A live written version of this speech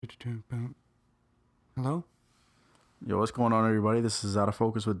Hello? Yo, what's going on, everybody? This is Out of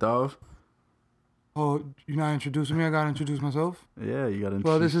Focus with Dove. Oh, you're not introducing me? I gotta introduce myself? Yeah, you gotta introduce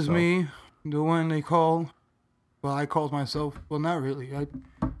Well, this is yourself. me, the one they call. Well, I called myself. Well, not really. I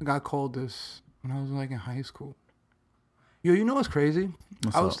got called this when I was like in high school. Yo, you know what's crazy?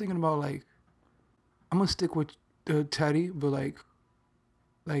 What's I was up? thinking about I'm gonna stick with Teddy, but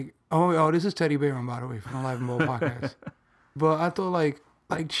oh, this is Teddy Barron, by the way, from the Live and Bold podcast. But I thought like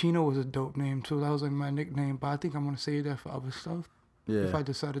Chino was a dope name too. That was like my nickname, but I think I'm gonna save that for other stuff. Yeah. If I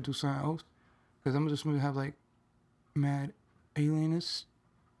decide to do something else, because I'm just gonna have like mad alienist.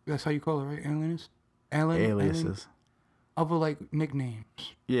 That's how you call it, right? Alienist. Aliases. Other like nicknames.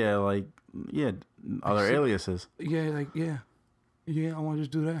 Yeah, other aliases. Yeah, yeah. I want to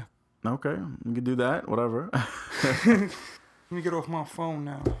just do that. Okay, you can do that. Whatever. Let me get off my phone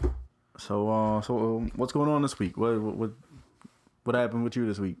now. So what's going on this week? What happened with you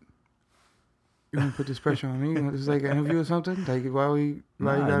this week? You want to put this pressure on me? It's like an interview or something? Like why you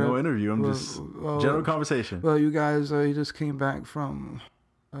gotta? No interview. I'm just general conversation. Well, you guys, you just came back from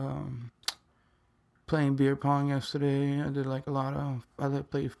playing beer pong yesterday. I did I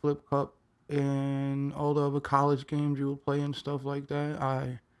played flip cup and all the other college games you would play and stuff like that.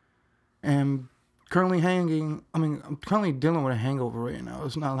 I am currently I'm currently dealing with a hangover right now.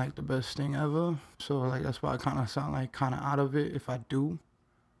 It's not like the best thing ever. So like that's why I kind of sound like kind of out of it if I do.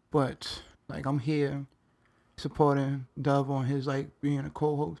 But like I'm here supporting Dove on his like being a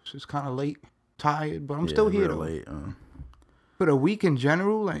co-host. It's kind of late, tired, but I'm still here though. Late. But a week in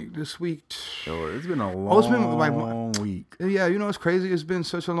general, like this week. Yo, it's been a long week. Yeah, you know what's crazy? It's been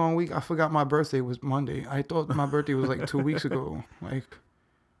such a long week. I forgot my birthday was Monday. I thought my birthday was like 2 weeks ago. Like,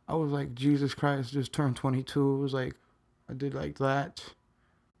 I was like, Jesus Christ, just turned 22. It was like, I did like that.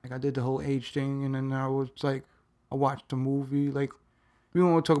 Like, I did the whole age thing. And then I was like, I watched a movie. Like, we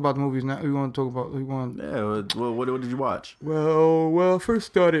don't want to talk about the movies now. We want to talk about, Yeah, what did you watch? Well, I first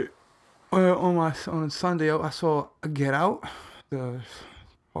started on Sunday. I saw Get Out, the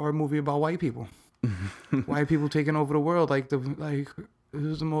horror movie about white people. White people taking over the world. This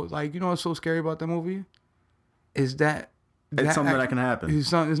is the most, like, you know what's so scary about that movie? Is that it's something that can happen.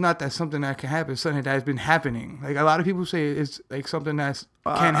 It's not that something that can happen. It's something that has been happening. Like a lot of people say it's like something that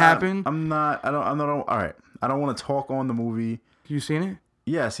can happen. I'm not. All right. I don't want to talk on the movie. You seen it?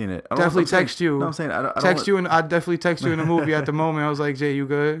 Yeah, I seen it. Definitely text you. No, I'm saying I text you, and I definitely text you in the movie at the moment. I was like, Jay, you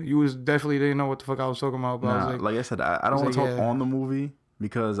good? You was definitely didn't know what the fuck I was talking about. But I was like I said, I don't want to talk on the movie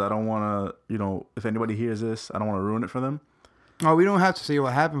because I don't want to, if anybody hears this, I don't want to ruin it for them. Oh, we don't have to say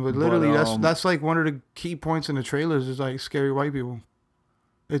what happened, but literally that's like one of the key points in the trailers is like scary white people.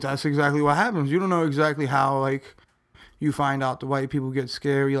 That's exactly what happens. You don't know exactly how like you find out the white people get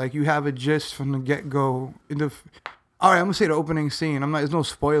scary. Like you have a gist from the get go. All right, I'm gonna say the opening scene. There's no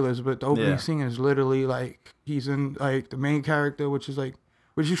spoilers, but the opening scene is literally like he's in like the main character, which is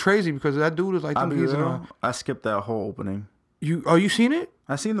crazy because that dude is like. I skipped that whole opening. You seen it?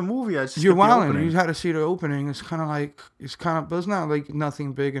 I seen the movie. You're wilding. You had to see the opening. It's kind of, but it's not like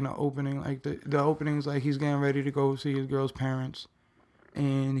nothing big in the opening. Like the opening is like he's getting ready to go see his girl's parents,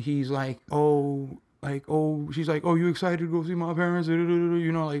 and he's like, she's like, oh, you excited to go see my parents?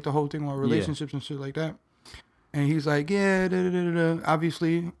 You know, like the whole thing about relationships and shit like that. And he's like, yeah,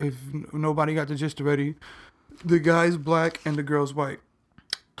 obviously, if nobody got the gist already, the guy's black and the girl's white.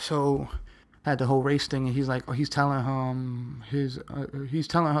 So had the whole race thing, and he's like, he's telling her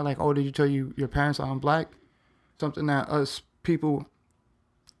like, oh, did you tell your parents I'm black? Something that us people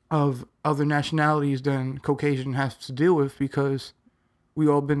of other nationalities than Caucasian has to deal with because we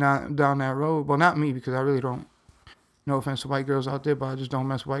all been down that road. Well, not me because I really don't. No offense to white girls out there, but I just don't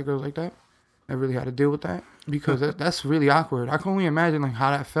mess with white girls like that. I really had to deal with that because that's really awkward. I can only imagine like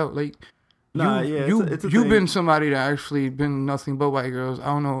how that felt. Like, you've been somebody that actually been nothing but white girls. I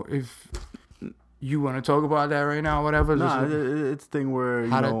don't know if you want to talk about that right now or whatever. It's a thing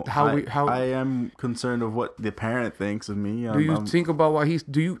where I am concerned of what the parent thinks of me. Do you think about why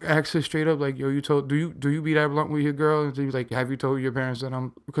do you ask her straight up like, yo, do you be that blunt with your girl? And she's like, have you told your parents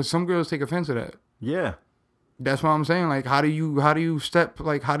that because some girls take offense to that. Yeah. That's what I'm saying. Like, how do you step,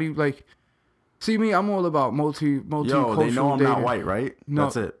 like, how do you, like, see me, I'm all about multicultural Yo, they know I'm dating. not white, right? No,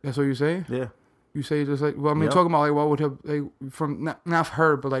 that's it. That's what you say? Yeah. You say just like, well, I mean, talking about like what would have, like, from, not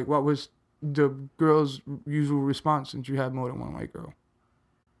her, but like what was the girl's usual response since you have more than one white girl?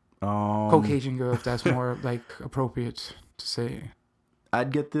 Caucasian girl, if that's more like appropriate to say.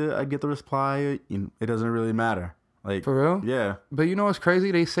 I'd get the reply, it doesn't really matter. Like, for real? Yeah. But you know what's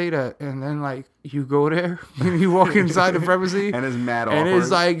crazy? They say that, and then like you go there, and you walk inside the premises, and it's mad and awkward. it's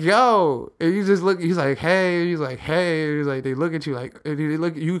like, yo, and you just look. He's like, hey, he's like, hey, he's like, they look at you like, and they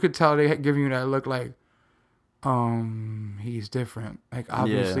look. You could tell they giving you that look like, he's different. Like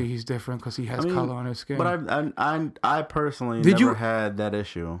obviously he's different because he has color on his skin. But I personally had that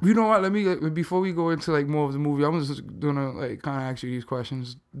issue. You know what? Let me before we go into like more of the movie, I'm just gonna like kind of ask you these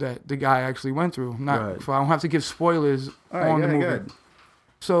questions that the guy actually went through. So I don't have to give spoilers on the movie.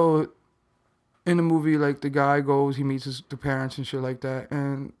 So in the movie, like the guy goes, he meets the parents and shit like that,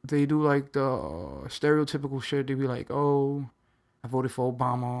 and they do like the stereotypical shit. They be like, oh, I voted for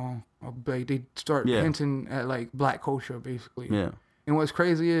Obama. Or, like they start hinting at like black culture basically. Yeah. And what's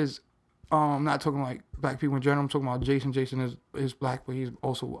crazy is, I'm not talking like black people in general. I'm talking about Jason. Jason is black, but he's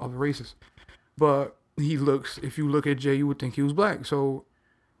also of a racist. But if you look at Jay, you would think he was black. So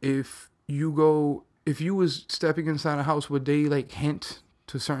if you was stepping inside a house, would they like hint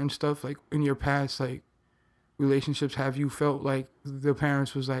to certain stuff like in your past like relationships? Have you felt like the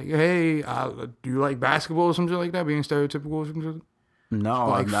parents was like, hey, do you like basketball or something like that, being stereotypical or something? No,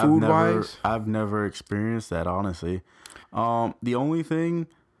 like food wise, I've never experienced that, honestly. The only thing,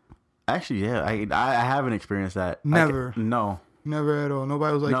 actually, I haven't experienced that. Never. No. Never at all.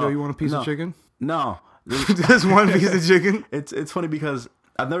 Nobody was like, yo, you want a piece of chicken? No. Just one piece of chicken? It's funny because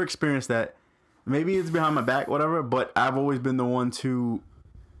I've never experienced that. Maybe it's behind my back, whatever, but I've always been the one to,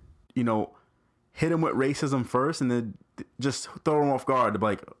 hit him with racism first and then just throw him off guard to be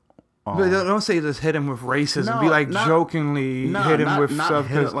like, but don't say just hit him with racism. Be like jokingly hit him with stuff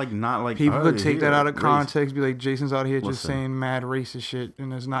because people could take that out of context. Be like, Jason's out here just saying mad racist shit,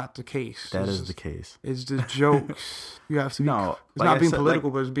 and it's not the case. That is the case. It's just jokes. You have to. It's not being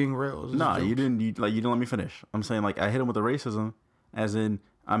political, but it's being real. You didn't let me finish. I'm saying like I hit him with the racism, as in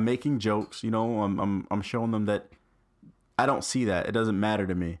I'm making jokes. I'm showing them that I don't see that. It doesn't matter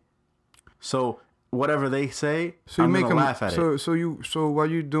to me. So whatever they say, I'm gonna laugh at it. So what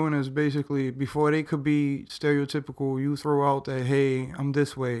you're doing is basically before they could be stereotypical, you throw out that, hey, I'm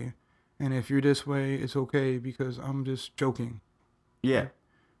this way, and if you're this way, it's okay because I'm just joking. Yeah.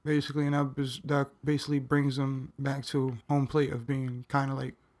 Basically, and that basically brings them back to home plate of being kind of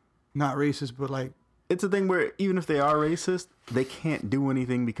like not racist, but like it's a thing where even if they are racist, they can't do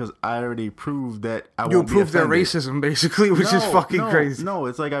anything because I already proved that I won't be offended. You proved their racism, basically, which is fucking crazy. No,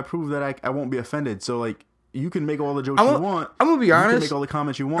 it's like I proved that I won't be offended. So, like, you can make all the jokes you want. I'm going to be honest. You can make all the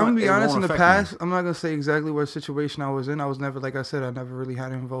comments you want. I'm going to be honest, in the past, I'm not going to say exactly what situation I was in. I was never, like I said, I never really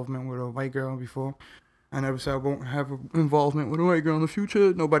had involvement with a white girl before. I never said I won't have involvement with a white girl in the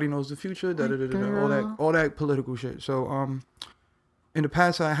future. Nobody knows the future. All that political shit. So, in the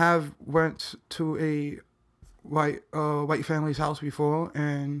past, I have went to a white family's house before,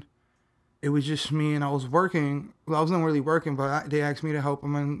 and it was just me, and I was working. Well, I wasn't really working, but they asked me to help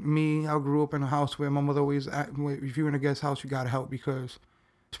them. And I grew up in a house where my mother always, if you're in a guest house, you gotta help because,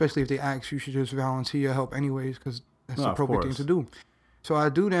 especially if they ask, you should just volunteer your help anyways because that's the appropriate thing to do. So I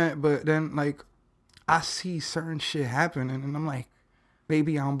do that, but then like I see certain shit happen, and I'm like,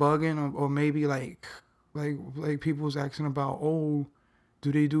 maybe I'm bugging, or maybe like people's asking about, oh,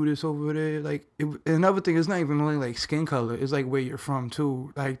 do they do this over there? Like, another thing, it's not even only like skin color. It's like where you're from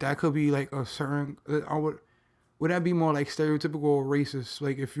too. Like that could be like a certain. Would that be more like stereotypical or racist?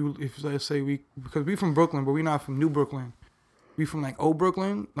 Like if let's say because we from Brooklyn, but we not from New Brooklyn. We from like old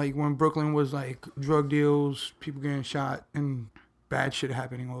Brooklyn, like when Brooklyn was like drug deals, people getting shot, and bad shit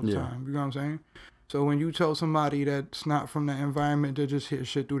happening all the time. You know what I'm saying? So when you tell somebody that's not from that environment, they just hear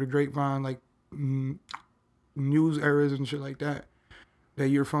shit through the grapevine, like news errors and shit like that. That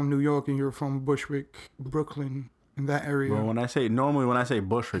you're from New York and you're from Bushwick, Brooklyn, in that area. Well, when I say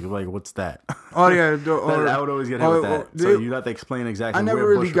Bushwick, you're like, what's that? Oh yeah, I would always get hit with that. So you have to explain exactly. I never where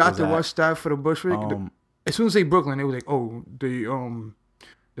really Bushwick got to watch that for the Bushwick. As soon as they Brooklyn, they was like, oh, there's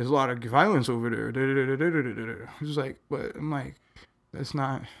a lot of violence over there. It's just like, but I'm like, that's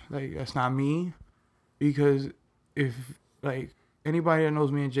not me, because if like anybody that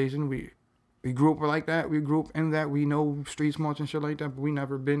knows me and Jason, we grew up like that. We grew up in that. We know street smarts and shit like that, but we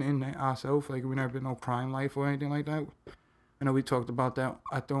never been in that ourselves. Like, we never been no crime life or anything like that. I know we talked about that.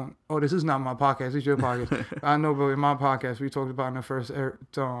 This is not my podcast. It's your podcast. I know, but in my podcast, we talked about in the first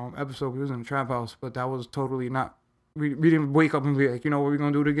episode, we was in the trap house, but that was totally not, we didn't wake up and be like, you know what we're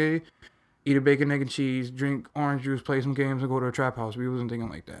going to do today? Eat a bacon, egg, and cheese, drink orange juice, play some games, and go to a trap house. We wasn't thinking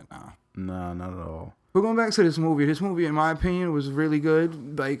like that, nah. Nah, not at all. But going back to this movie, in my opinion, was really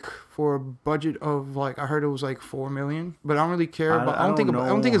good. Like, for a budget of, like, I heard it was like $4 million, but I don't really care about. I don't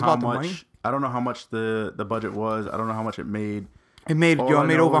think it's about the money. I don't know how much the budget was. I don't know how much it made. It made over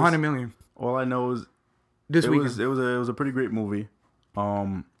 $100 million. All I know is this weekend. It was a pretty great movie.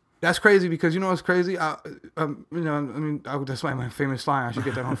 That's crazy because you know what's crazy? That's my famous line. I should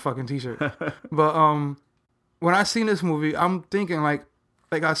get that on a fucking t-shirt. But when I seen this movie, I'm thinking like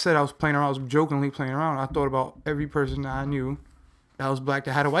I said, I was playing around. I was jokingly playing around. I thought about every person that I knew that was black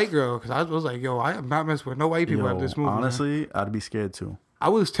that had a white girl because I was like, yo, I am not messing with no white people at this movie. Honestly, I'd be scared too. I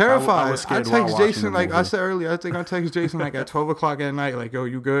was terrified. I was scared I while text watching Jason the like movie. I said earlier. I think I texted Jason like at 12 o'clock at night. Like, yo,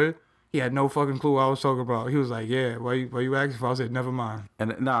 you good? He had no fucking clue what I was talking about. He was like, yeah, why you asking for? I said, never mind.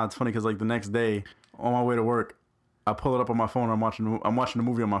 And it's funny because like the next day on my way to work, I pull it up on my phone. I'm watching the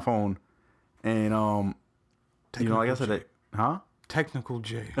movie on my phone, and like I said, Technical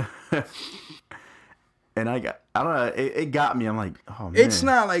J. And I don't know, it got me. I'm like, oh man, It's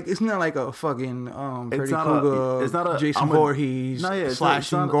not like a fucking Freddy Krueger, it's not a Jason Voorhees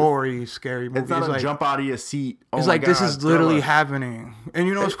slashing gory scary movie. It's not a jump out of your seat. It's like this is literally happening, and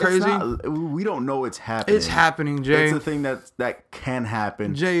you know what's crazy? We don't know it's happening. It's happening, Jay. It's a thing that can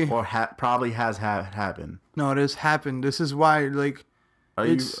happen, Jay, or probably has happened. No, this happened. This is why, like,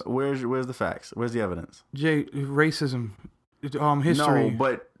 where's the facts? Where's the evidence? Jay, racism, history.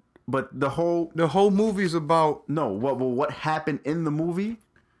 No, but the whole movie's about what happened in the movie.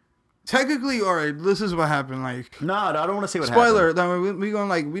 Technically, all right. This is what happened. Like, I don't want to say what spoiler. happened.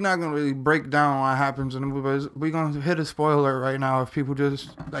 We're not gonna really break down what happens in the movie. But we're gonna hit a spoiler right now. If people just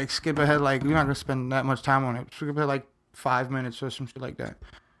like skip ahead, like we're not gonna spend that much time on it. Skip ahead like 5 minutes or some shit like that,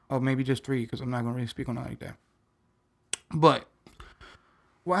 or maybe just 3 because I'm not gonna really speak on it like that. But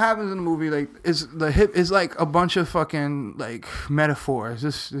what happens in the movie, like, is like a bunch of fucking like metaphors.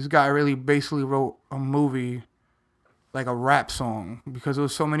 This guy really basically wrote a movie like a rap song because there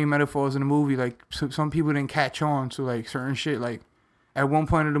was so many metaphors in the movie. Like, some people didn't catch on to like certain shit. Like, at one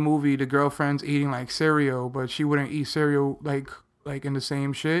point of the movie, the girlfriend's eating like cereal, but she wouldn't eat cereal like in the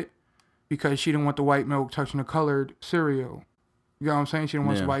same shit because she didn't want the white milk touching the colored cereal. You know what I'm saying? She didn't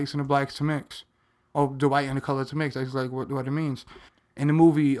want the whites and the blacks to mix, or the white and the color to mix. That's like what it means. In the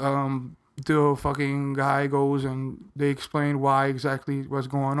movie, the fucking guy goes and they explain why exactly what's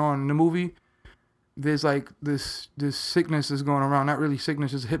going on. In the movie, there's like this sickness is going around. Not really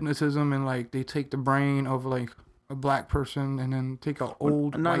sickness, it's hypnotism, and like they take the brain of like a black person and then take an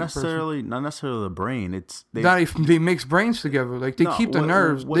old not white necessarily person. not necessarily the brain. It's they mix brains together. Like they keep the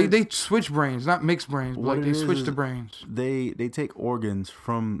nerves. They switch brains, not mix brains, but like they switch the brains. They take organs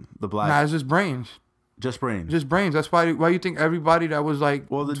from the black. Nah, it's just brains. Just brains. Just brains. That's why you think everybody that was like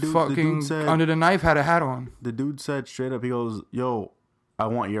the dude said, under the knife had a hat on. The dude said straight up, he goes, yo, I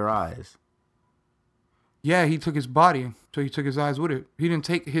want your eyes. Yeah, he took his body, so he took his eyes with it. He didn't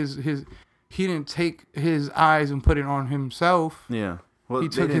take his eyes and put it on himself. Yeah. Well, he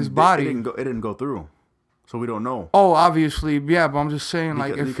took his body. It didn't go through. So we don't know. Oh, obviously, yeah, but I'm just saying,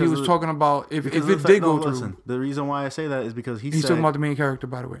 like, if he was talking about if it did go through. Listen, the reason why I say that is because he's talking about the main character,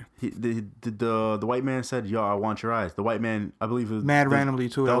 by the way. The white man said, "Yo, I want your eyes." The white man, I believe, was randomly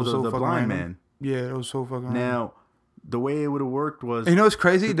too. That was so the fucking blind random. man. Yeah, it was so fucking. Random. Now, the way it would have worked was. You know what's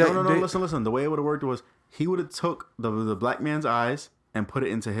crazy? Listen. The way it would have worked was he would have took the black man's eyes and put it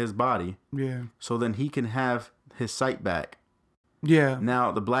into his body. Yeah. So then he can have his sight back. Yeah.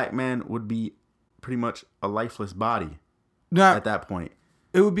 Now the black man would be pretty much a lifeless body at that point.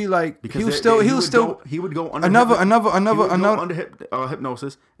 It would be like because he would go under under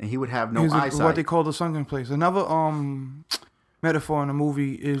hypnosis, and he would have no eyesight. What they call the sunken place. Another metaphor in the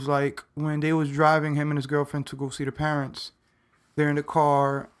movie is like when they was driving him and his girlfriend to go see the parents. They're in the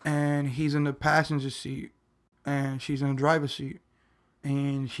car and he's in the passenger seat and she's in the driver's seat,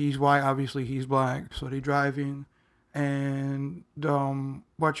 and she's white. Obviously, he's black. So they driving. And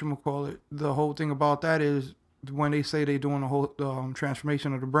whatchamacallit, the whole thing about that is when they say they're doing the whole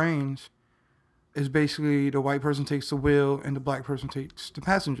transformation of the brains, is basically the white person takes the wheel and the black person takes the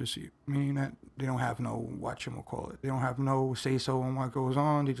passenger seat, meaning that they don't have no whatchamacallit. They don't have no say-so on what goes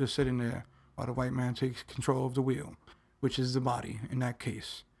on. They just sitting there while the white man takes control of the wheel, which is the body in that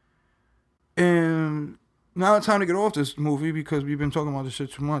case. And now it's time to get off this movie because we've been talking about this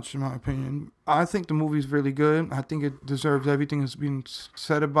shit too much, in my opinion. I think the movie's really good. I think it deserves everything that's been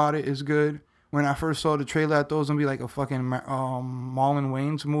said about it is good. When I first saw the trailer, I thought it was going to be like a fucking Marlon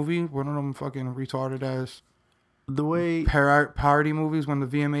Wayans movie. One of them fucking retarded ass the way parody movies when the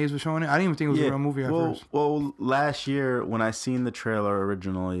VMAs were showing it. I didn't even think it was a real movie at first. Well, last year when I seen the trailer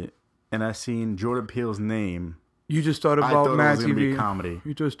originally and I seen Jordan Peele's name, you just thought about Mad TV. Be a comedy.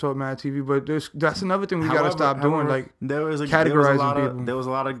 You just thought Mad TV, but that's another thing we gotta stop doing. Like categorizing people. There was a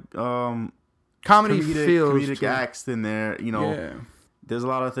lot of comedic acts in there. You know, there's a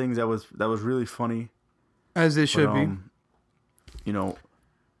lot of things that was really funny. As it should be. You know,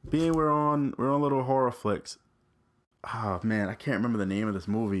 being we're on little horror flicks. Oh man, I can't remember the name of this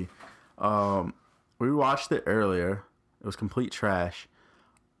movie. We watched it earlier. It was complete trash.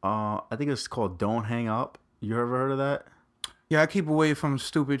 I think it's called Don't Hang Up. You ever heard of that? Yeah, I keep away from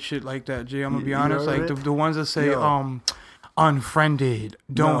stupid shit like that, Jay. I'm gonna be honest. heard Like of it? the ones that say Yo. unfriended,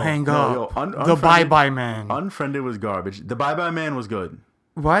 don't hang up, Yo, the bye bye man. Unfriended was garbage. The Bye Bye Man was good.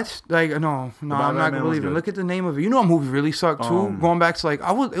 What? Like no, I'm Bye not Bye gonna Man was believe it. good. Look at the name of it. You know, a movie really sucked too. Going back to like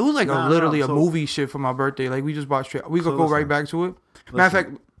it was like literally a so- movie shit for my birthday. Like we just watched it. We could go listen. right back to it. Matter of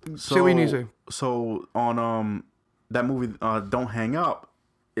fact, say what you need to say. So on that movie, Don't Hang Up,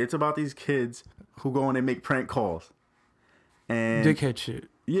 it's about these kids who go and they make prank calls. And Dickhead shit.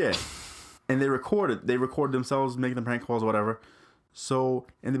 yeah. And they record it. They record themselves making the prank calls or whatever. So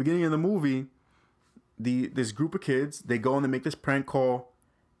in the beginning of the movie, this group of kids, they go and they make this prank call,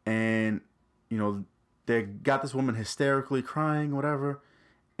 and they got this woman hysterically crying, whatever,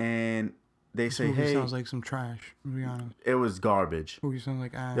 and they say, Movie "Hey," sounds like some trash. To be honest, it was garbage. movie sounds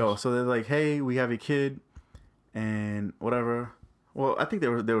like ass. Yo, so they're like, "Hey, we have a kid," and whatever. Well, I think they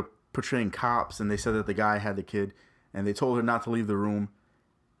were portraying cops, and they said that the guy had the kid, and they told her not to leave the room,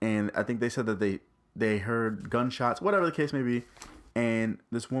 and I think they said that they heard gunshots, whatever the case may be, and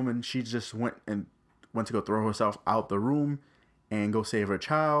this woman, she just went to go throw herself out the room and go save her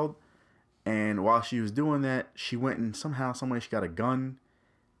child, and while she was doing that, she went and somehow, some way, she got a gun,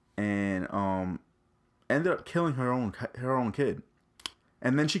 and ended up killing her own kid,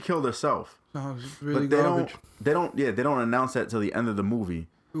 and then she killed herself. Sounds really But garbage. they don't announce that till the end of the movie.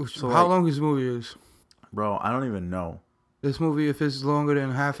 So How long this movie is? Bro, I don't even know. This movie, if it's longer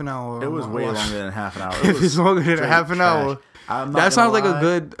than half an hour, It was I'm way watch- longer than half an hour. If it's longer than half an hour, that sounds like a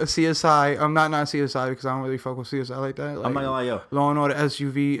good. good CSI. I'm not CSI because I don't really fuck with CSI like that. Like, I'm not gonna lie, yo. Law and Order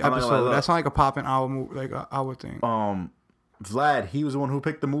SUV I'm not gonna lie, episode. look. That sounds like a popping hour movie, like an hour thing. Vlad, he was the one who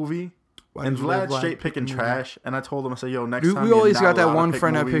picked the movie. Why And did you let Vlad straight pick picking the movie? trash. And I told him, I said, yo, next We, time we you're always not got that allowed to one pick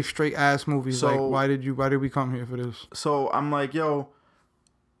friend that movies. picks straight ass movies. So- like, why did we come here for this? So I'm like, yo,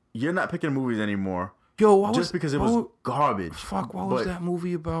 you're not picking movies anymore. Yo, what Just was, because it what was was- garbage. Fuck, what was But that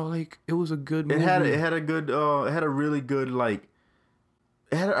movie about? Like, it was a good movie. It had a good it had a really good like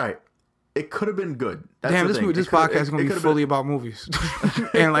it had all right. It could have been good. That's Damn, the this thing. this It coulda- podcast is gonna it be could've fully about movies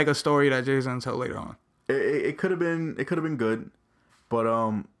and like a story that Jay's gonna tell later on. It could have been good, but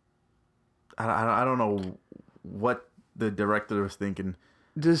I don't know what the director was thinking.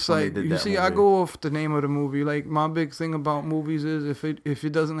 Just when they like did you that see, I movie. go off the name of the movie. Like my big thing about movies is if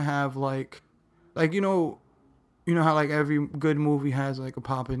it doesn't have like you know how like every good movie has like a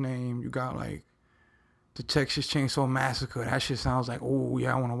popping name. You got like the Texas Chainsaw Massacre. That shit sounds like, oh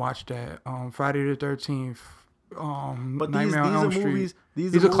yeah, I want to watch that. Friday the 13th. But Nightmare on Elm are Street. movies.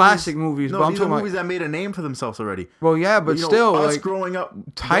 These are classic movies. No, but I'm these are talking movies about, that made a name for themselves already. well, yeah, but You know, still, us like growing up,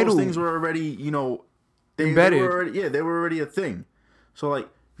 title- those things were already they Embedded. were already, they were already a thing. So like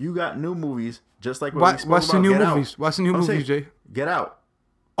you got new movies just like what we spoke what's the about new Get Out. movies? What's the new I'm movies, saying, Jay? Get Out.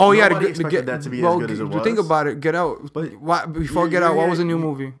 Oh yeah, Nobody the expected that to be well, as good as it to think was. about it, Get Out. But Why, before you're- Get Out, what you're- was a new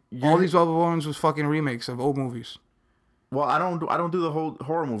movie? you're- All these other ones was fucking remakes of old movies. Well, I don't do the whole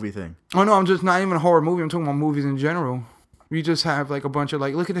horror movie thing. Oh no, I'm just not even a horror movie. I'm talking about movies in general. We just have like a bunch of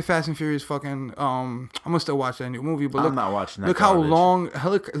like, look at the Fast and Furious fucking. I'm gonna still watch that new movie, but I'm look, not watching that. look how garbage. long.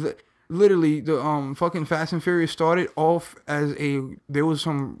 Literally, the fucking Fast and Furious started off as there was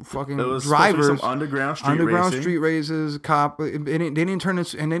some fucking It was supposed to be drivers. some underground street Street races, cop. They didn't turn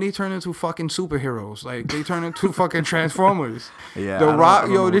into, and then they turned into fucking superheroes. Like they turned into fucking Transformers. Yeah, The I don't Rock.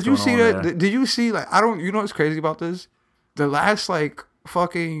 know Yo, what's did you going see on that? there. Did you see like I don't? You know what's crazy about this? The last like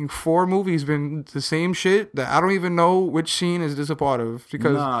fucking 4 movies been the same shit that I don't even know which scene is this a part of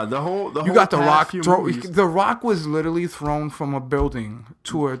because Nah, the whole you got the past Rock. few Throw, movies- the Rock was literally thrown from a building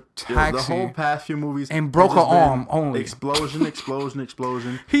to a Yeah, taxi. the whole past few movies And broke it's just an arm been only.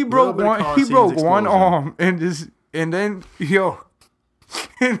 Explosion. He Little broke bit of one. car He scenes, broke one explosion. arm, and then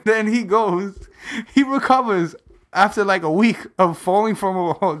and then he goes. He recovers after like a week of falling from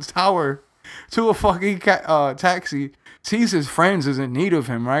a tower to a fucking taxi. Sees his friends is in need of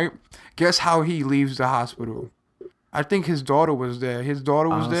him. Right? Guess how he leaves the hospital? I think his daughter was there. His daughter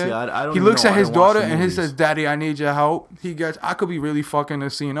was Honestly, there. I don't He even looks know. at I his didn't watch daughter the and he movies. says, "Daddy, I need your help." He gets. I could be really fucking the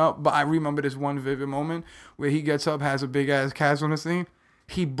scene up, but I remember this one vivid moment where he gets up, has a big ass cast on the scene.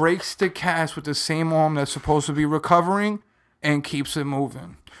 He breaks the cast with the same arm that's supposed to be recovering, and keeps it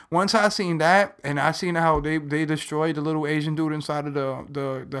moving. Once I seen that, and I seen how they destroyed the little Asian dude inside of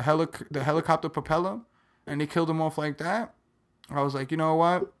the helicopter propeller, and they killed him off like that. I was like, you know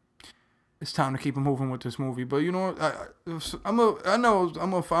what? It's time to keep it moving with this movie. But you know what? I know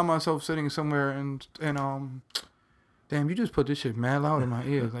I'm gonna find myself sitting somewhere in Damn, you just put this shit mad loud in my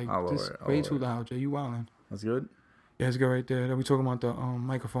ears. Like, I'll this lower it, way too loud, Jay. You wildin'. That's good. Yeah, it's good right there. Then we talking about the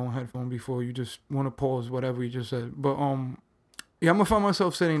microphone, headphone before you just want to pause whatever you just said. But yeah, I'm gonna find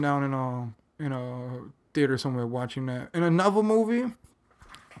myself sitting down in a theater somewhere watching that. In another movie,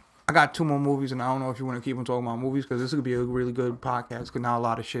 I got 2 more movies, and I don't know if you want to keep on talking about movies because this could be a really good podcast. Because now a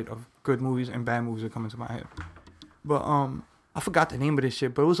lot of shit of good movies and bad movies are coming to my head. But I forgot the name of this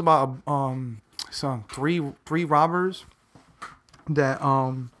shit, but it was about some three robbers that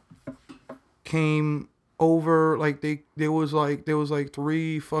came over, like there was like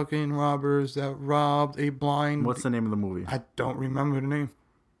 3 fucking robbers that robbed a blind. What's the name of the movie? I don't remember the name.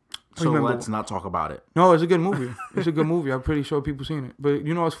 So let's not talk about it. No, it's a good movie. It's a good movie. I'm pretty sure people seen it. But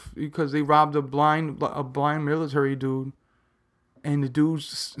you know, it's because they robbed a blind military dude, and the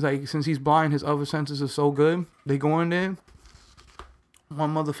dude's like, since he's blind, his other senses are so good. They go in there.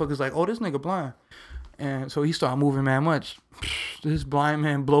 One motherfucker's like, "Oh, this nigga blind," and so he started moving mad much. This blind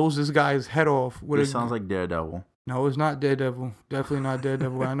man blows this guy's head off. It sounds like Daredevil. No, it's not Daredevil. Definitely not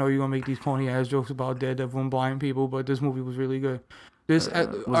Daredevil. I know you're gonna make these corny ass jokes about Daredevil and blind people, but this movie was really good. All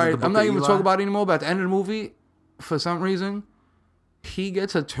right, I'm not even gonna talk about it anymore. But at the end of the movie, for some reason, he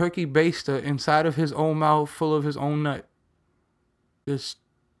gets a turkey baster inside of his own mouth, full of his own nut. It's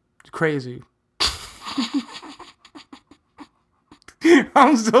crazy.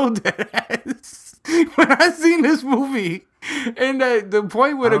 I'm so dead ass. When I seen this movie, and the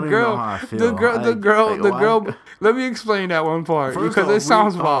point where the girl, let me explain that one part because it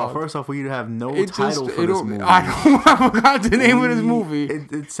sounds wild. First off, we have no title for this movie. I forgot the name of this movie.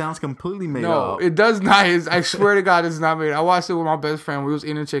 It sounds completely made No, up. it does not. I swear to God, it's not made. I watched it with my best friend. We was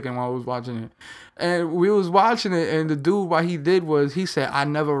eating chicken while I was watching it. And we was watching it, and the dude, what he did was, he said, "I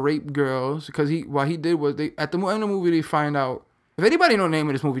never raped girls," because what he did was, at the end of the movie, they find out. If anybody know the name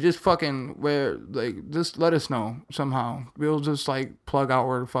of this movie, just fucking just let us know somehow. We'll just like plug out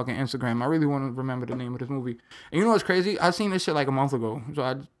our fucking Instagram. I really want to remember the name of this movie. And you know what's crazy? I seen this shit like a month ago,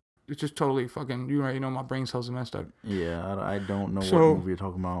 so it's just totally fucking. You already know my brain cells are messed up. Yeah, I don't know what movie you're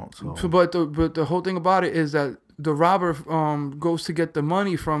talking about. So. But the whole thing about it is that the robber goes to get the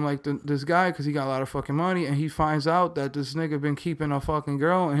money from like this guy because he got a lot of fucking money, and he finds out that this nigga been keeping a fucking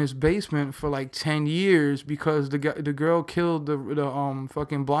girl in his basement for like 10 years because the girl killed the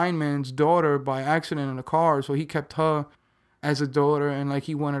fucking blind man's daughter by accident in a car, so he kept her as a daughter, and like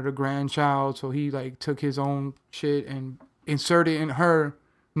he wanted a grandchild, so he like took his own shit and inserted in her,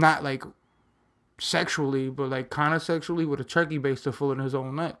 not like sexually, but like kind of sexually, with a turkey baster full of his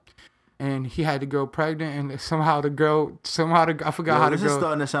own nut. And he had the girl pregnant, and somehow I forgot how the girl. This is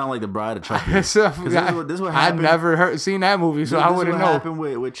starting to sound like The Bride of Chucky. This is what happened. I never seen that movie, so I wouldn't know. This happened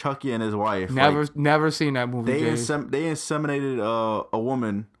with Chucky and his wife. Never seen that movie. They inseminated a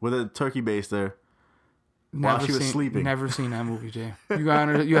woman with a turkey baster while she was sleeping. Never seen that movie, Jay.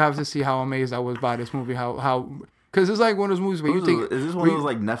 You have to see how amazed I was by this movie. How. Because it's like one of those movies where you think... Is this one of those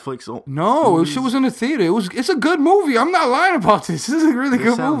like Netflix No, she was in the theater. It's a good movie. I'm not lying about this. This is a really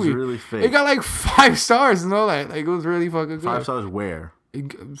good movie. Sounds really fake. It got like 5 stars and all that. Like, it was really fucking good. 5 stars where?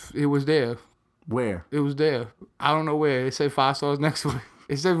 It was there. Where? It was there. I don't know where. It said 5 stars next to it.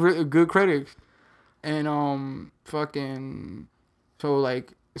 It said really good critics. And fucking... So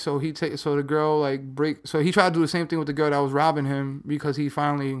the girl like so he tried to do the same thing with the girl that was robbing him because he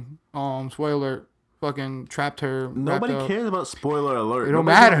finally spoiler fucking trapped her. Nobody cares about spoiler alert. It don't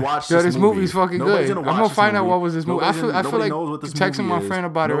matter. This movie's fucking good. I'm gonna find out what was this movie. I feel like texting my friend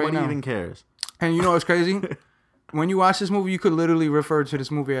about it right now. Nobody even cares. And you know what's crazy? When you watch this movie, you could literally refer to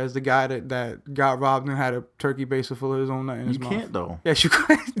this movie as the guy that got robbed and had a turkey baster full of his own nut in his mouth. You can't though. Yes, you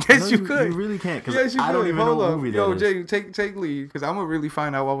could. Yes, you could. You really can't. Yes, you I don't could. even know what movie that is. Yo, Jay, take lead because I'm gonna really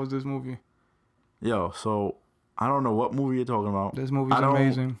find out what was this movie. Yo, so I don't know what movie you're talking about. This movie's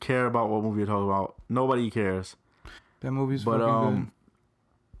amazing. I don't care about what movie you're talking about. Nobody cares. That movie's fucking good.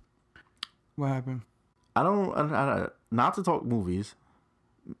 What happened? I not to talk movies.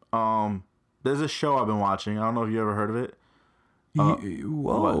 There's a show I've been watching. I don't know if you ever heard of it.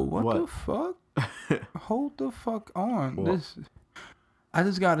 Whoa! What the fuck? Hold the fuck on. What? I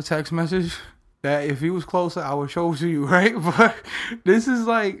just got a text message that if he was closer, I would show it to you, right? But this is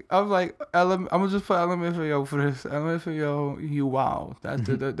like, I'm like, I'm gonna just put LMFAO for this. LMFAO, you wow. That's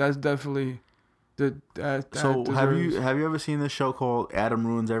that's definitely So have you ever seen this show called Adam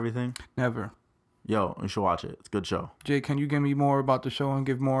Ruins Everything? Never. Yo, you should watch it. It's a good show. Jay, can you give me more about the show and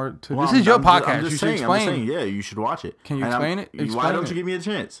give more to? Well, This is your podcast. I'm just You should saying, explain. yeah, you should watch it. Can you And explain it? Why Explain don't it. you give me a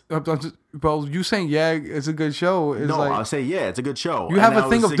chance? Bro, you saying it's a good show. It's No, like, I'll say yeah, it's a good show. you have And a I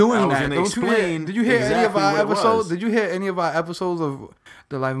thing was of gonna doing that. explain Don't you hear? Did you hear any of exactly our what it was. episodes? Did you hear any of our episodes of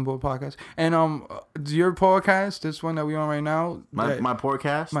the Live and Board podcast? And your podcast, this one that we on right now, My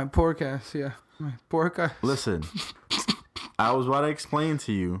podcast? my podcast, yeah, my podcast. Listen, I was about to explain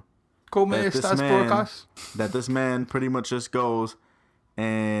to you Como that this estás, man, podcast? that this man pretty much just goes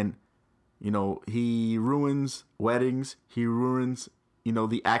and, he ruins weddings. He ruins,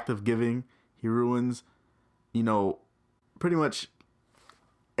 the act of giving. He ruins, pretty much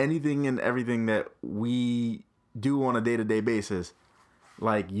anything and everything that we do on a day-to-day basis.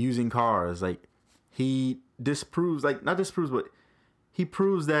 Like using cars. Like he disproves, not disproves, but he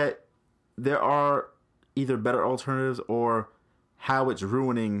proves that there are either better alternatives or how it's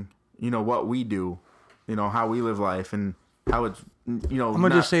ruining what we do, how we live life, and how it's, I'm gonna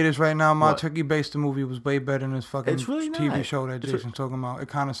just say this right now. My Turkey Based the movie was way better than this fucking It's really TV not. show that Jason's talking about. It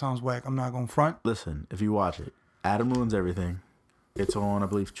kind of sounds whack. I'm not gonna front. Listen, if you watch it, Adam Ruins Everything. It's on, I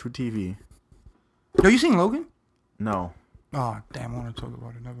believe, True TV. Yo, you seen Logan? No, Oh, damn, I want to talk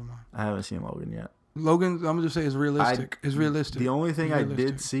about it. Never mind. I haven't seen Logan yet. Logan, I'm gonna just say it's realistic. It's realistic. The only thing I Realistic.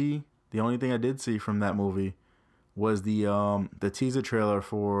 did see from that movie was the teaser trailer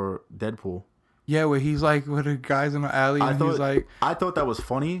for Deadpool. Yeah, where he's like with the guys in the alley and he's like, I thought that was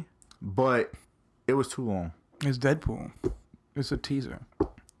funny, but it was too long. it's Deadpool. It's a teaser.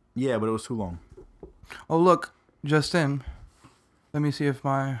 Yeah, but it was too long. Oh, look, just in. Let me see if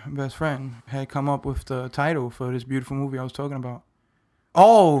my best friend had come up with the title for this beautiful movie I was talking about.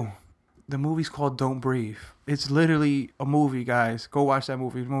 Oh, the movie's called Don't Breathe. It's literally a movie, guys. Go watch that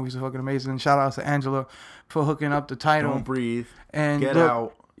movie. The movie's fucking amazing. Shout out to Angela for hooking up the title. Don't breathe. And Get look,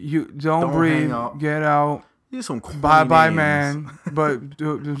 out. You don't Don't breathe. hang up. Get out. These are some corny Bye bye, names. man. But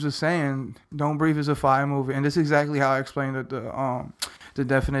I'm just saying, Don't Breathe is a fire movie, and this is exactly how I explained the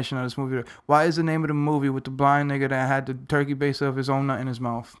definition of this movie. Why is the name of the movie with the blind nigga that had the turkey base of his own nut in his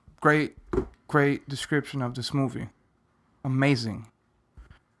mouth? Great description of this movie. Amazing.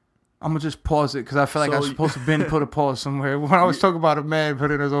 I'm gonna just pause it because I feel like I'm supposed to put a pause somewhere when I was talking about a man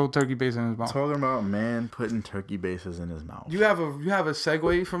putting his own turkey base in his mouth. Talking about man putting turkey bases in his mouth. You have a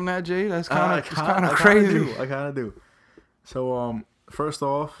segue from that, Jay? That's kind of crazy. I kind of do. So first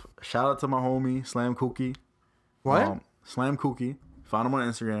off, shout out to my homie Slam Kookie. What? Slam Kookie. Found him on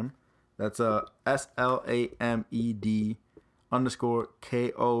Instagram. That's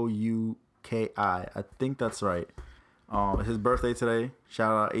SLAMED_KOUKI. I think that's right. It's his birthday today.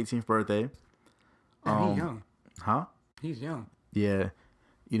 Shout out 18th birthday. He's young. Huh? He's young. Yeah.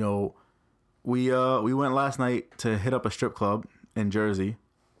 We went last night to hit up a strip club in Jersey.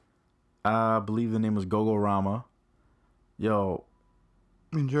 I believe the name was Gogo Rama. Yo.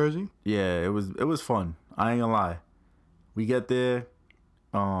 In Jersey? Yeah, it was fun. I ain't gonna lie. We get there,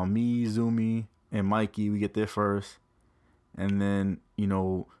 me, Zuumy, and Mikey, we get there first. And then,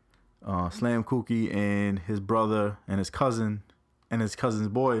 Slam Kookie and his brother and his cousin and his cousin's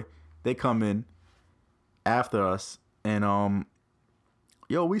boy, they come in after us. And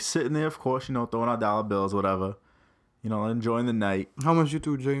we sitting there, of course, throwing our dollar bills, whatever. Enjoying the night. How much you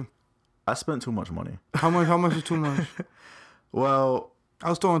threw, Jay? I spent too much money. How much is too much? Well, I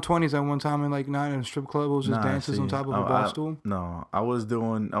was throwing 20s at one time and not in a strip club. It was just dances on top of a bar stool. No, I was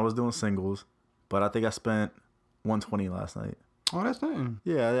doing singles, but I think I spent $120 last night. Oh, that's nothing.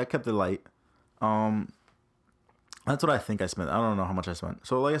 Yeah, I kept it light. That's what I think I spent. I don't know how much I spent.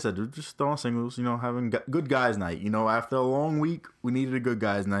 So like I said, we're just throwing singles, having good guys night. After a long week, we needed a good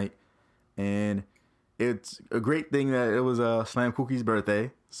guys night. And it's a great thing that it was Slam Kookie's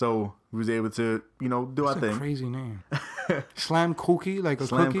birthday. So we was able to, do our thing. That's a crazy name. Slam Kookie? Like a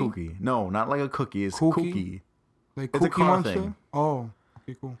Slam cookie? Kookie. No, not like a cookie. It's Kookie. Like it's Cookie a car Monster? thing. Oh,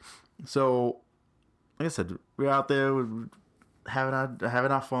 okay, cool. So, like I said, we're out there having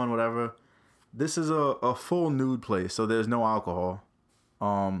our fun, whatever. This is a full nude place, so there's no alcohol.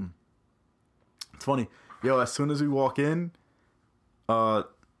 It's funny. Yo, as soon as we walk in,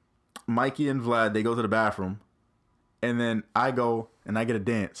 Mikey and Vlad, they go to the bathroom. And then I go and I get a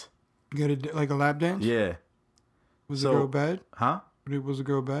dance. Get like a lap dance? Yeah. Was the girl bad? Huh? Was the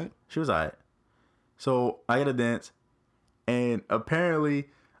girl bad? She was alright. So I get a dance. And apparently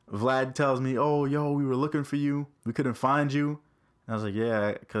Vlad tells me, oh, yo, we were looking for you. We couldn't find you. And I was like,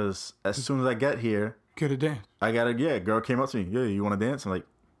 yeah, because as soon as I get here. Get a dance. Girl came up to me. Yeah, you want to dance? I'm like,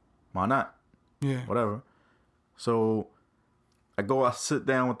 why not? Yeah. Whatever. So I sit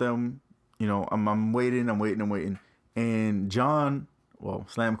down with them. I'm waiting. And John,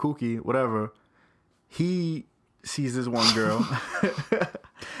 Slam Kookie, whatever, he sees this one girl.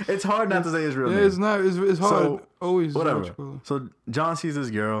 It's hard not to say his real name. It's not. It's hard. So, Always. whatever. So John sees this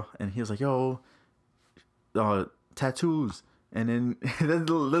girl, and he was like, "Yo, tattoos." And then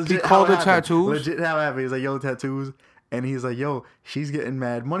He called her tattoos. Legit how it happened. He's like, "Yo, tattoos," and he's like, "Yo, she's getting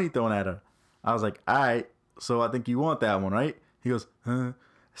mad money thrown at her." I was like, "All right, so I think you want that one, right?" He goes, "Huh."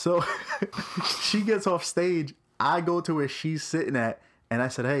 So she gets off stage. I go to where she's sitting at, and I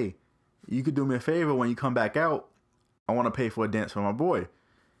said, "Hey, you could do me a favor when you come back out. I want to pay for a dance for my boy."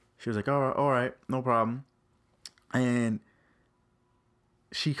 She was like, all right, no problem. And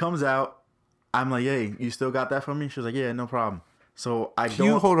she comes out. I'm like, "Hey, you still got that for me?" She was like, "Yeah, no problem." So I go.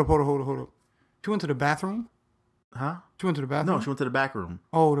 You hold up. She went to the bathroom? Huh? She went to the bathroom? No, she went to the back room.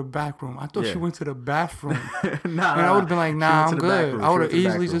 Oh, the back room. I thought she went to the bathroom. Nah, and I would have been like, "Nah, I'm good." I would have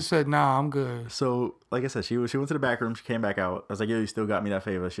easily just said, "Nah, I'm good." So, like I said, she went to the back room. She came back out. I was like, "Yo, you still got me that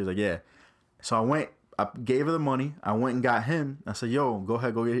favor?" She was like, "Yeah." So I gave her the money. I went and got him. I said, "Yo, go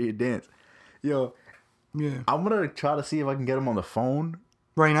ahead, go get your dance." Yo, yeah. I'm going to try to see if I can get him on the phone.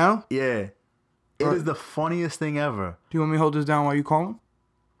 Right now? Yeah. It is the funniest thing ever. Do you want me to hold this down while you call him?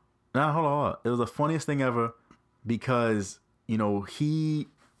 Nah, hold on. It was the funniest thing ever because, he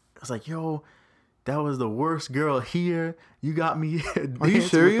was like, "Yo, that was the worst girl here. You got me Are you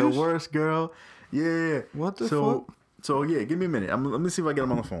serious? with the worst girl." Yeah. What the fuck? So, yeah, give me a minute. Let me see if I get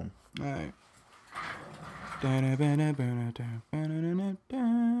him on the phone. All right. All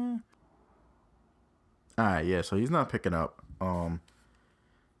right, yeah, so he's not picking up. I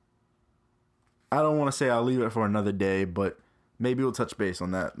don't want to say I'll leave it for another day, but maybe we'll touch base on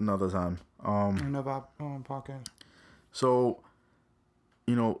that another time. Another podcast. So,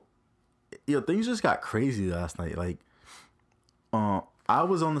 things just got crazy last night. Like, I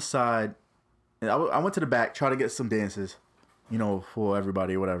was on the side, and I went to the back, try to get some dances, for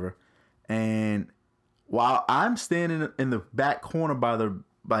everybody or whatever. And while I'm standing in the back corner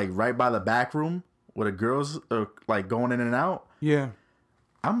right by the back room where the girls are like going in and out. Yeah.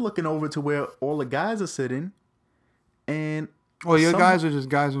 I'm looking over to where all the guys are sitting, and your guys are just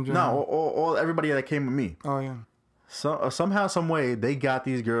guys in general. No, all everybody that came with me. Oh yeah. So somehow, some way, they got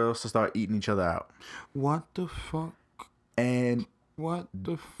these girls to start eating each other out. What the fuck? And what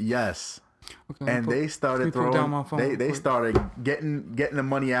the? Yes. Okay, and they started throwing. Down my phone they started getting the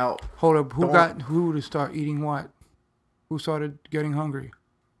money out. Hold up, who to start eating what? Who started getting hungry?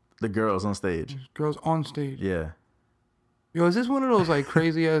 The girls on stage. Girls on stage. Yeah. Yo, is this one of those like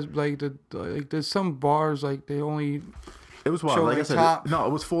crazy ass like there's some bars like they only. It was wild. Like I said, no,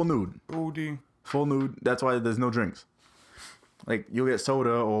 it was full nude. OD. Full nude. That's why there's no drinks. Like you'll get soda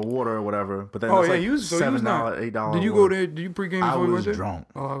or water or whatever, but then it's like $7, $8. Did you go there? Did you pregame before you went there? Drunk.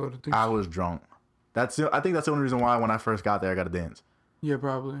 I was drunk. I think that's the only reason why when I first got there I got to dance. Yeah,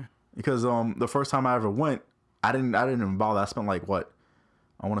 probably. Because the first time I ever went, I didn't even bother. I spent like what?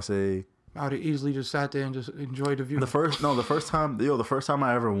 I want to say. I would have easily just sat there and just enjoyed the view. The first time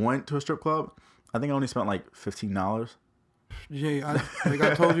I ever went to a strip club, I think I only spent like $15. Yeah, like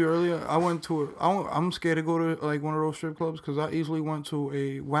I told you earlier, I went to I'm scared to go to like one of those strip clubs because I easily went to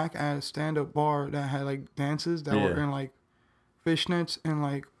a whack ass stand up bar that had like dances that were in like fishnets and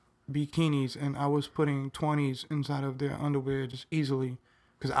like bikinis, and I was putting 20s inside of their underwear just easily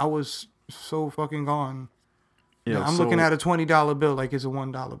because I was so fucking gone. Yeah, I'm looking at a $20 bill like it's a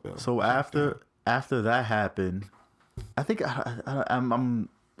 $1 bill. So after that happened, I think I'm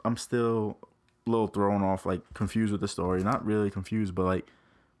still a little thrown off, like confused with the story. Not really confused, but like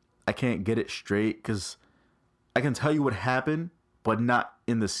I can't get it straight because I can tell you what happened, but not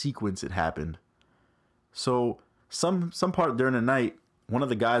in the sequence it happened. So some part during the night, one of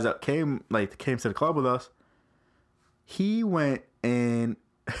the guys that came to the club with us, he went and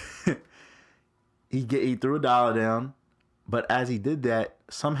he threw $1 down, but as he did that,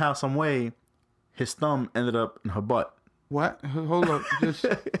 somehow, some way, his thumb ended up in her butt. What? Hold up.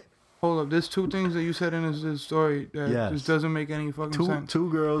 Hold up. There's two things that you said in this story that just doesn't make any fucking sense.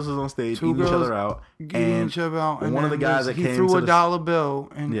 Two girls was on stage eating each other out. And one of the guys that came he threw $1 bill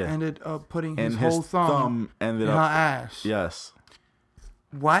and ended up putting his whole thumb in her ass. Yes.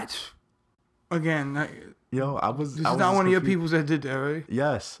 What? Again, this is not one of your people that did that, right?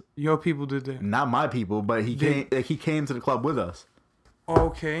 Yes. Your people did that. Not my people, but he came to the club with us.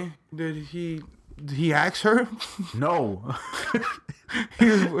 Okay. Did he ask her? No.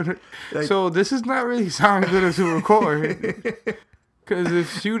 So this is not really sounding good to record. Because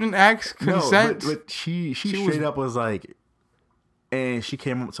if she didn't ask consent, but she straight up was like, and she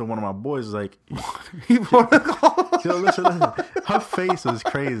came up to one of my boys was like, he bought a call. Listen. Her face was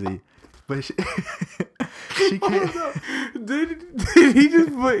crazy. But she can't. Did he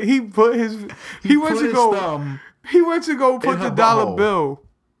just put he went to go put the dollar bill.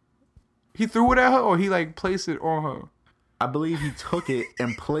 He threw it at her, or he like placed it on her. I believe he took it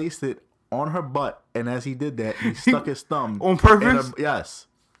and placed it on her butt, and as he did that, he stuck his thumb on purpose. Yes.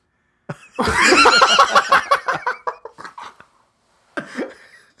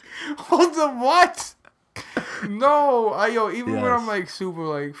 Hold up, what? No, even when I'm like super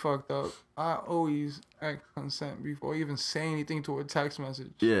like fucked up, I always ask consent before I even say anything to a text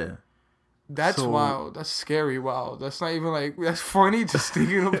message. Yeah. That's wild. That's scary wild. That's not even like, that's funny just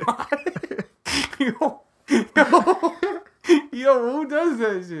thinking about it. Yo, who does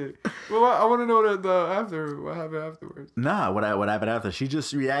that shit? Well, I want to know what happened afterwards. Nah, what happened after? She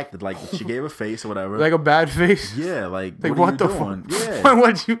just reacted like she gave a face or whatever. Like a bad face? Yeah, like what the doing? Fuck? Yeah.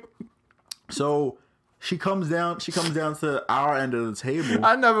 What you? So she comes down to our end of the table.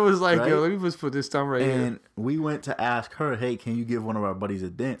 I never was like, right? Yo, let me just put this thumb right here. And we went to ask her, hey, can you give one of our buddies a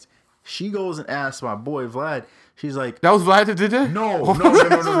dance? She goes and asks my boy Vlad. She's like, that was Vlad that did that? No.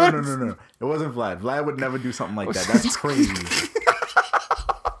 It wasn't Vlad. Vlad would never do something like that. That's crazy.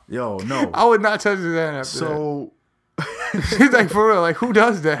 Yo, no. I would not touch that after so, that. She's like, for real, like, who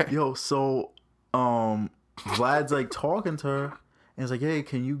does that? Yo, so, Vlad's like talking to her, and he's like, hey,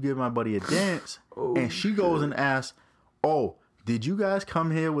 can you give my buddy a dance? Oh, and she goes and asks, oh, did you guys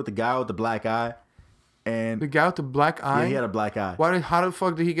come here with the guy with the black eye? And the guy with the black eye? Yeah, he had a black eye. How the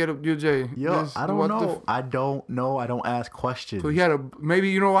fuck did he get up your J? Yo, I don't know. I don't know. I don't ask questions. So he had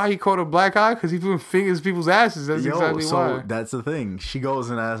maybe you know why he called a black eye? Because he put fingers in people's asses. That's exactly why. That's the thing. She goes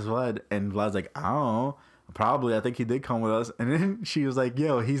and asks Vlad, and Vlad's like, I don't know. Probably. I think he did come with us. And then she was like,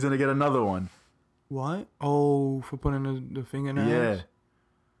 yo, he's going to get another one. What? Oh, for putting the finger in her ass? Yeah.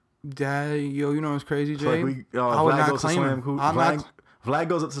 Dad, yo, you know what's crazy, Jay? So like I would not claim him. Vlad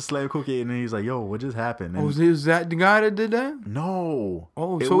goes up to Slam Cookie and then he's like, yo, what just happened? And is that the guy that did that? No.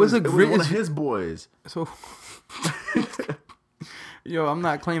 Oh, it so was it's one of his boys. So, yo, I'm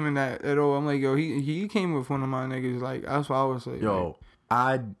not claiming that at all. I'm like, yo, he came with one of my niggas. Like, that's what I was like. Yo,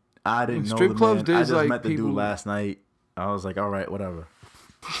 like, I didn't know strip clubs, I just met the dude last night. I was like, all right, whatever.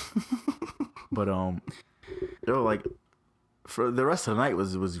 But, yo, like, for the rest of the night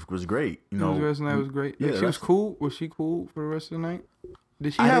was great. You know, the rest of the night was great. Yeah, she was cool. Was she cool for the rest of the night?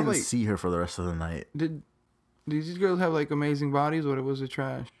 Did she I have didn't see her for the rest of the night. Did these girls have like amazing bodies, or was it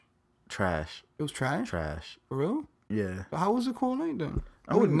trash? Trash. It was trash. Trash. For real? Yeah. But how was a cool night then?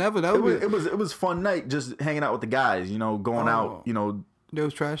 I would never. It was fun night, just hanging out with the guys. You know, going out. You know. It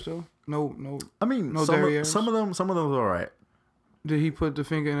was trash though. No. I mean, no some of them was all right. Did he put the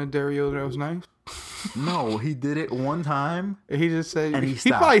finger in a derriere that was nice? No, he did it one time. And he just said, and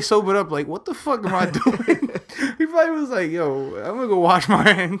he probably sobered up like, what the fuck am I doing? He probably was like, yo, I'm going to go wash my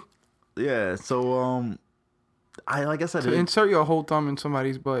hands. Yeah, so, like I said. To insert your whole thumb in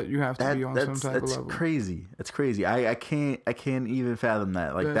somebody's butt, you have to be on some type of level. That's crazy. It's crazy. I can't even fathom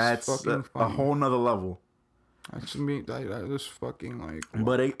that. Like, that's a whole nother level. That's me. That is fucking like. Wow.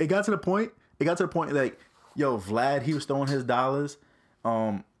 But it got to the point. Like, yo, Vlad, he was throwing his dollars.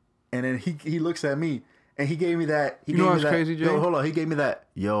 And then he looks at me and he gave me that. He gave me that. Crazy, Jay? Yo, hold on. He gave me that.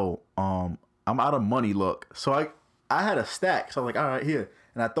 Yo, I'm out of money. Look, so I had a stack. So I'm like, all right, here,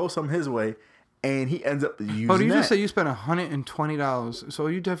 and I throw some his way, and he ends up using that. Oh, you just say you spent $120. So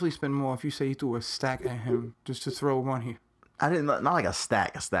you definitely spend more if you say you threw a stack at him just to throw money. I didn't, not like a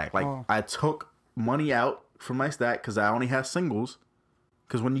stack. Like I took money out from my stack because I only have singles.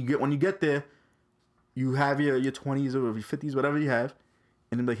 Because when you get there, you have your 20s or your 50s, whatever you have.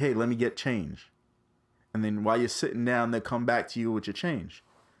 And then be like, hey, let me get change. And then while you're sitting down, they'll come back to you with your change.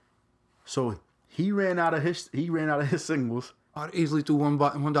 So he ran out of his singles. I'd easily do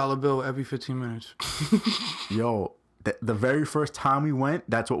 $1 bill every 15 minutes. Yo, the very first time we went,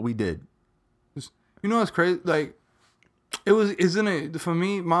 that's what we did. You know what's crazy? Like, isn't it, for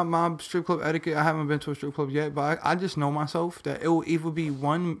me, my strip club etiquette, I haven't been to a strip club yet, but I just know myself that it will either be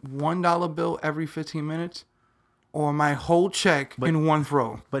 $1 bill every 15 minutes or my whole check in one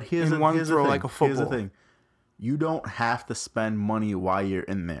throw. But here's the thing. Like a football. Here's the thing. You don't have to spend money while you're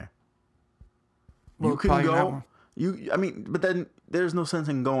in there. You can go. But then there's no sense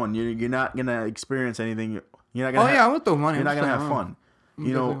in going. You're not gonna experience anything. You're not gonna. I would throw money. You're not gonna have fun.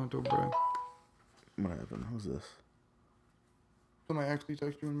 You know. What happened? Who's this? Somebody actually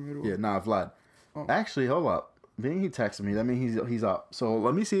texted you in the middle. Yeah, Vlad. Oh. Actually, hold up. Being he texted me, that means he's up. So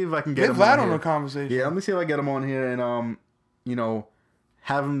let me see if I can get him Vlad on the conversation. Yeah, let me see if I get him on here and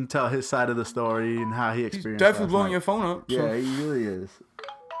have him tell his side of the story and how he experienced. He's definitely blowing your phone up. Yeah, he really is.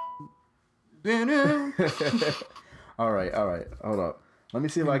 All right. Hold up. Let me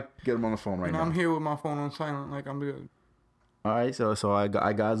see if I can get him on the phone right And now. I'm here with my phone on silent, like I'm good. All right, so I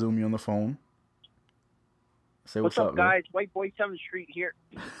got Zuumy on the phone. Say What's up, guys? White Boy 7th Street here.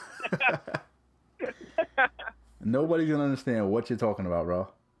 Nobody's gonna understand what you're talking about, bro.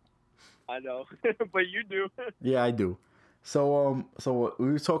 I know, but you do. Yeah, I do. So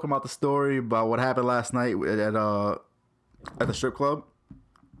we were talking about the story about what happened last night at the strip club.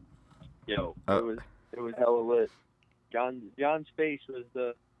 Yo, it was hella lit. John's face was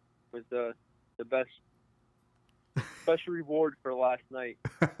the best reward for last night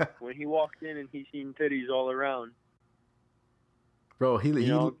when he walked in and he seen titties all around. Bro,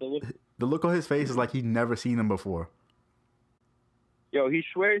 the look on his face is like he'd never seen them before. Yo, he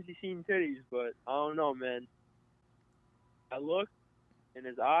swears he's seen titties, but I don't know, man. I looked in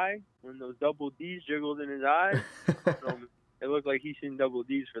his eye when those double D's jiggled in his eyes. It looked like he's seen double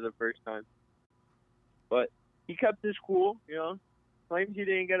D's for the first time. But he kept his cool, Claims he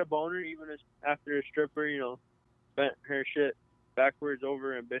didn't get a boner even after a stripper, bent her shit backwards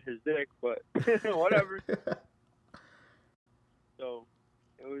over and bit his dick. But whatever. So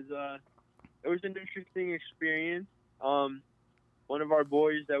it was an interesting experience. One of our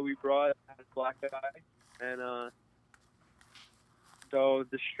boys that we brought had a black eye, and so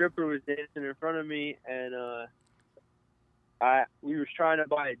the stripper was dancing in front of me, and we was trying to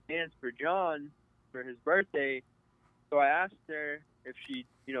buy a dance for John for his birthday. So I asked her if she'd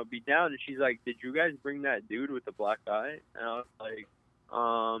be down, and she's like, "Did you guys bring that dude with the black eye?" And I was like,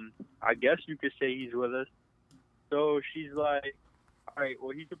 "I guess you could say he's with us." So she's like, "All right,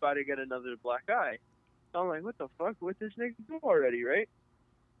 well, he's about to get another black eye." So I'm like, "What the fuck? What this nigga do already, right?"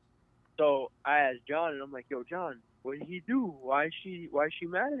 So I asked John, and I'm like, "Yo, John, what did he do? Why is she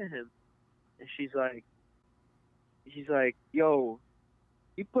mad at him?" And she's like, "Yo,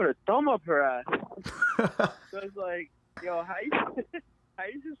 he put a thumb up her ass." So I was like, "Yo, how you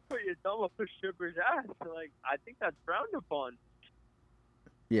just put your thumb up a stripper's ass? Like, I think that's frowned upon."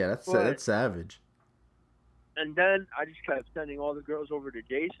 Yeah, that's savage. And then I just kept sending all the girls over to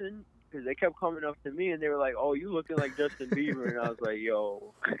Jason because they kept coming up to me and they were like, "Oh, you looking like Justin Bieber?" And I was like,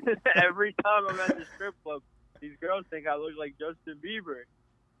 "Yo, every time I'm at the strip club, these girls think I look like Justin Bieber."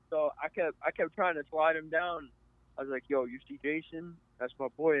 So I kept trying to slide him down. I was like, "Yo, you see Jason? That's my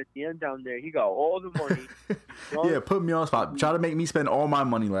boy at the end down there. He got all the money." Yeah, put me on the spot. Try to make me spend all my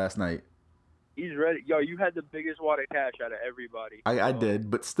money last night. He's ready. Yo, you had the biggest wad of cash out of everybody. I did,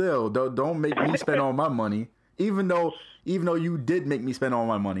 but still, don't make me spend all my money. Even though you did make me spend all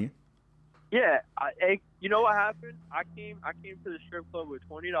my money. Yeah, you know what happened? I came to the strip club with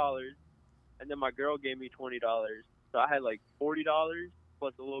 $20, and then my girl gave me $20. So I had like $40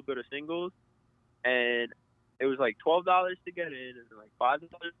 plus a little bit of singles, and it was like $12 to get in, and then like $5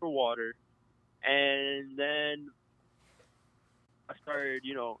 for water, and then I started,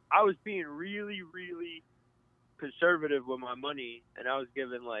 I was being really, really conservative with my money, and I was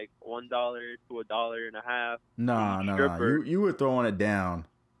giving like $1 to $1.50. Nah. You were throwing it down.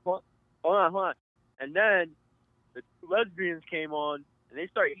 Hold on. And then the two lesbians came on, and they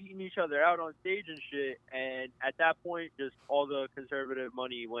started eating each other out on stage and shit. And at that point, just all the conservative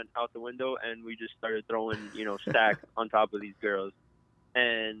money went out the window, and we just started throwing, stacks on top of these girls.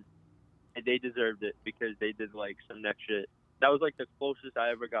 And they deserved it because they did like some next shit. That was like the closest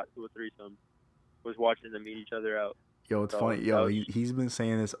I ever got to a threesome, was watching them eat each other out. Yo, it's funny. Yo, he's been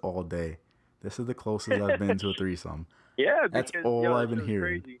saying this all day. This is the closest I've been to a threesome. Yeah, that's all I've been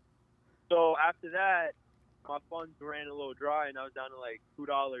hearing. Crazy. So after that, my funds ran a little dry, and I was down to like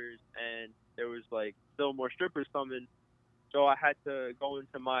 $2, and there was like still more strippers coming. So I had to go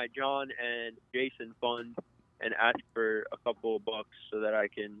into my John and Jason fund and ask for a couple of bucks so that I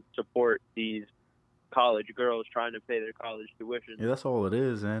can support these college girls trying to pay their college tuition. Yeah, that's all it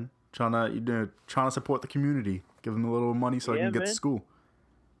is, man. Trying to support the community, give them a little money so I can get to school.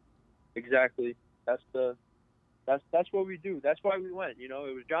 Exactly. That's what we do. That's why we went. It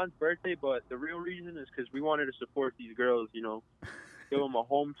was John's birthday, but the real reason is because we wanted to support these girls. Give them a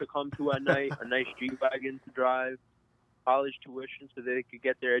home to come to at night, a nice G-Wagon to drive, college tuition so they could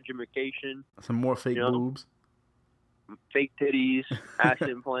get their education. Some more fake boobs, fake titties, ass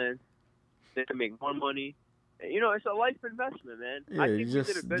implants. They can make more money. It's a life investment, man. Yeah, I think we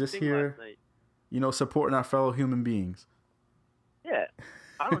did a good thing last night. Supporting our fellow human beings. Yeah,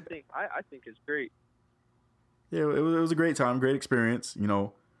 I think it's great. Yeah, it was a great time, great experience.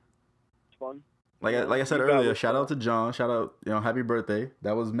 It's fun. Like I said earlier, shout out to John. Shout out, happy birthday.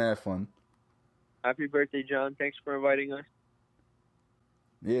 That was mad fun. Happy birthday, John. Thanks for inviting us.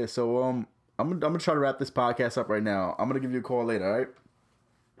 Yeah, so I'm gonna try to wrap this podcast up right now. I'm gonna give you a call later, all right?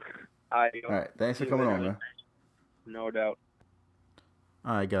 All right. Thanks for coming on, man. No doubt.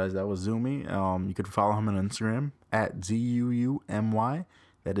 All right, guys, that was Zuumy. You could follow him on Instagram at ZUUMY.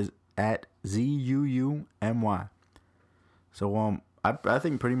 That is at ZUUMY. So I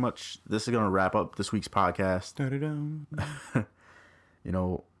think pretty much this is gonna wrap up this week's podcast. You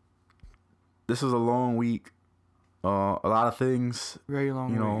know, this was a long week. A lot of things. Very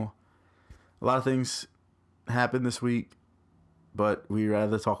long. A lot of things happened this week, but we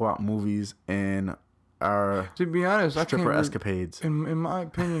rather talk about movies and our to be honest, stripper escapades. In my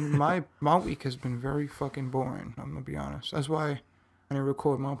opinion, my week has been very fucking boring. I'm gonna be honest. That's why I didn't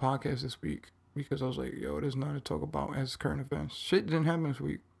record my podcast this week, because I was like, yo, there's nothing to talk about as current events. Shit didn't happen this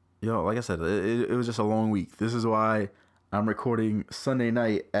week. Yo, like I said, it was just a long week. This is why I'm recording Sunday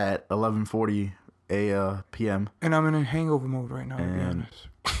night at 11:40 p.m. And I'm in a hangover mode right now, to be honest.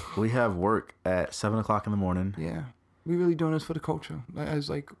 We have work at 7 o'clock in the morning. Yeah. We really doing this for the culture. As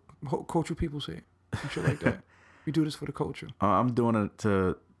like culture people say it. And shit like that. We do this for the culture. I'm doing it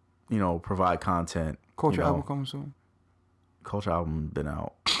to, provide content. Culture album coming soon. Culture album been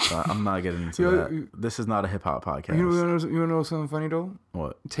out. I'm not getting into that. This is not a hip hop podcast. You wanna know something funny though?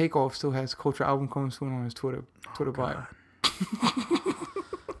 What? Takeoff still has culture album coming soon on his Twitter bio.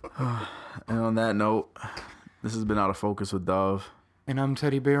 And on that note, this has been Out of Focus with Dove. And I'm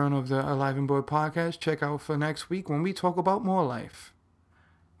Teddy Barron of the Alive and Boy podcast. Check out for next week when we talk about more life.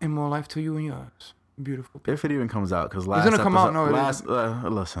 And more life to you and yours. Beautiful people. If it even comes out, because last it's gonna come out. No,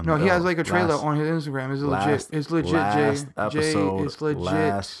 listen. No, he has like a trailer on his Instagram. It's legit. It's legit, Jay. Episode, Jay, it's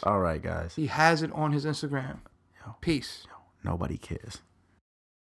legit. All right, guys. He has it on his Instagram. Peace. Nobody cares.